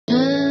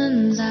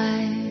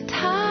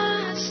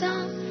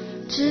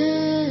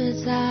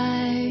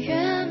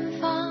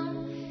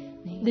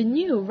The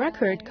new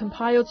record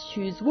compiled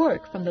Chu's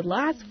work from the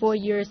last 4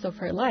 years of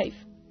her life.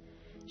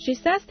 She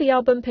says the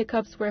album picks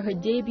up where her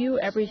debut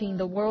Everything in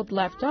the World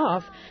left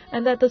off,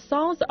 and that the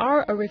songs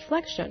are a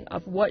reflection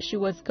of what she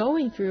was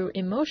going through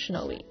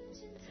emotionally.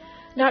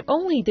 Not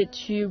only did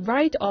Chu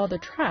write all the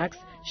tracks,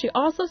 she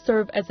also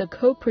served as a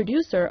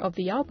co-producer of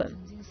the album.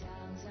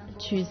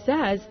 Chu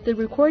says the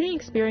recording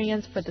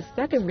experience for the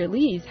second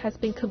release has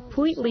been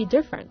completely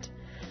different.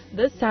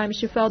 This time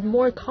she felt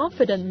more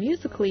confident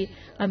musically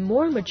and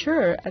more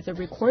mature as a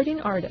recording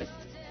artist.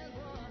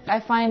 I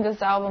find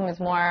this album is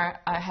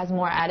has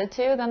more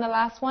attitude than the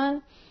last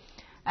one.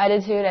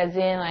 Attitude as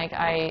in, like,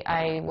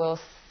 I will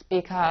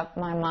speak up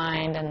my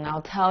mind and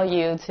I'll tell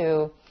you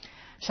to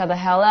shut the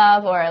hell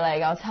up, or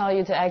like I'll tell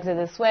you to exit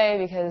this way,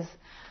 because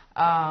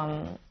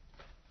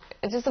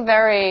it's just a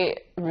very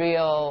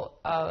real,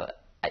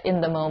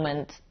 in the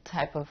moment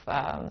type of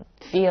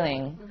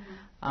feeling.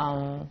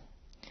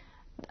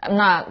 I'm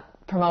not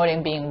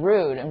promoting being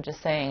rude. I'm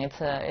just saying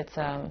it's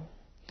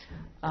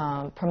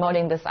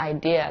promoting this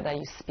idea that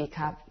you speak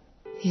up.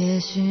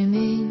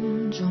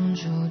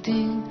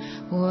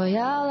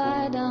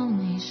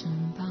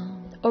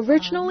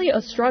 Originally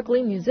a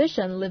struggling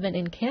musician living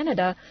in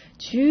Canada,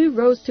 Chu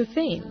rose to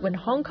fame when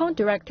Hong Kong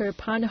director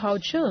Pan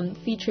Hao-chung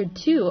featured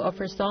 2 of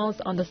her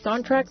songs on the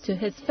soundtrack to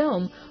his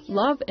film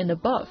Love and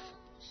Above.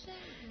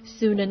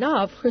 Soon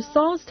enough, her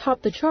songs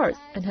topped the charts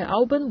and her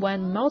album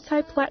went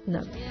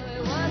multi-platinum.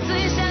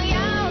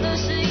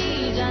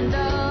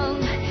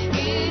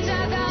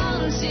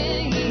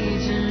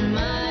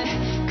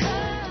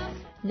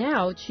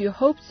 Now, Chu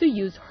hopes to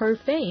use her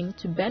fame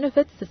to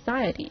benefit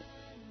society.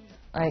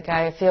 Like,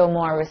 I feel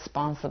more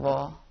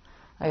responsible.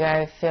 Like,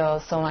 I feel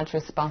so much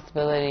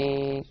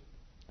responsibility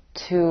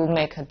to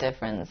make a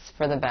difference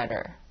for the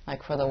better,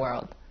 like for the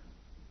world.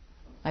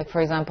 Like,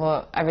 for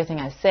example, everything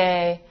I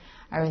say,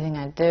 everything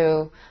I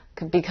do,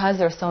 because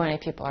there's so many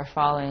people are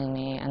following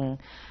me, and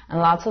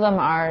lots of them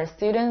are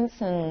students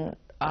and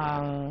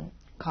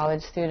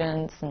college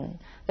students, and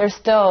they're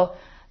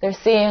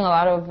seeing a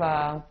lot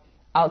of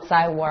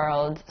outside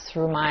world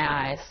through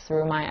my eyes,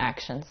 through my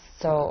actions.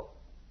 So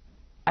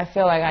I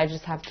feel like I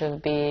just have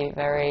to be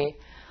very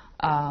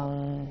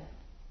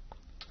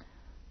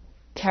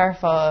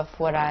careful of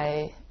what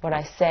I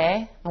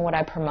say and what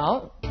I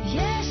promote.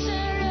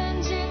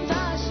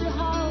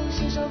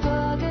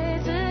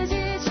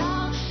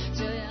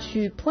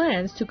 Chu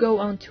plans to go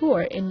on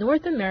tour in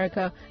North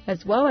America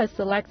as well as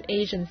select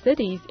Asian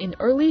cities in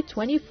early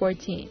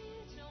 2014.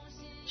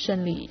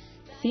 Shen Li,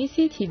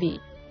 CCTV.